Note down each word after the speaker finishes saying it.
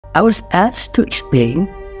I was asked to explain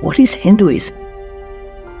what is Hinduism.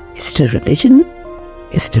 Is it a religion?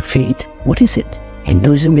 Is it a faith? What is it?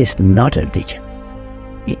 Hinduism is not a religion.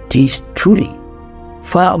 It is truly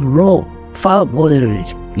far more than a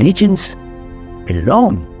religion. Religions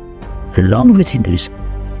belong, along with Hinduism,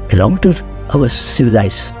 belong to our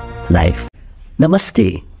civilized life.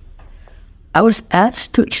 Namaste. I was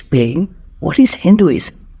asked to explain what is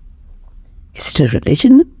Hinduism. Is it a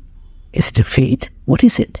religion? Is it a faith? What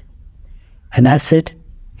is it? And I said,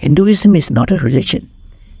 Hinduism is not a religion.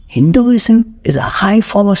 Hinduism is a high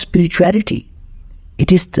form of spirituality.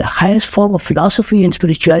 It is the highest form of philosophy and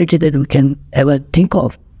spirituality that we can ever think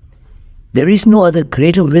of. There is no other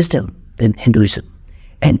greater wisdom than Hinduism.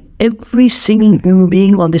 And every single human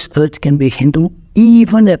being on this earth can be Hindu,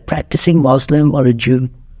 even a practicing Muslim or a Jew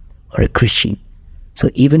or a Christian. So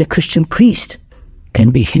even a Christian priest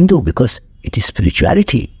can be Hindu because it is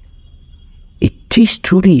spirituality. It is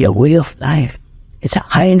truly a way of life. It's a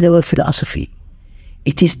high-level philosophy.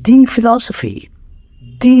 It is the philosophy,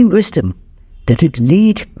 the wisdom that would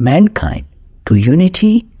lead mankind to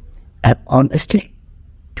unity and honestly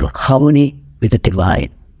to harmony with the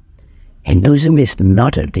divine. Hinduism is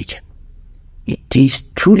not a religion. It is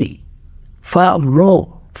truly far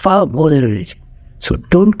more than a religion. So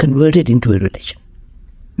don't convert it into a religion.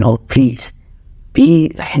 No, please,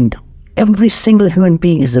 be a Hindu. Every single human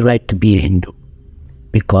being has the right to be a Hindu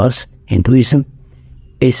because Hinduism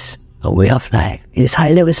is a way of life. It is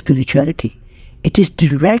high-level spirituality. It is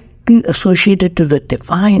directly associated to the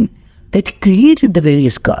divine that created the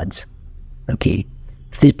various gods. Okay,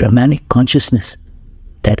 this Brahmanic consciousness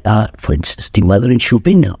that are, for instance, the mother in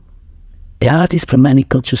Shubhina, they are this Brahmanic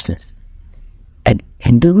consciousness. And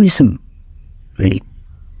Hinduism really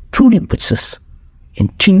truly puts us in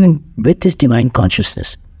tune with this divine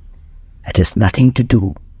consciousness. It has nothing to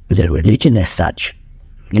do with a religion as such.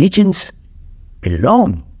 Religions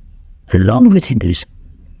belong, along with Hinduism,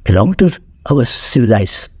 belong to our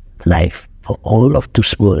civilized life for all of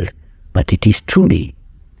this world. But it is truly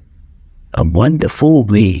a wonderful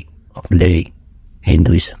way of living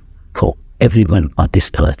Hinduism for everyone on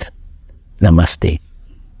this earth. Namaste.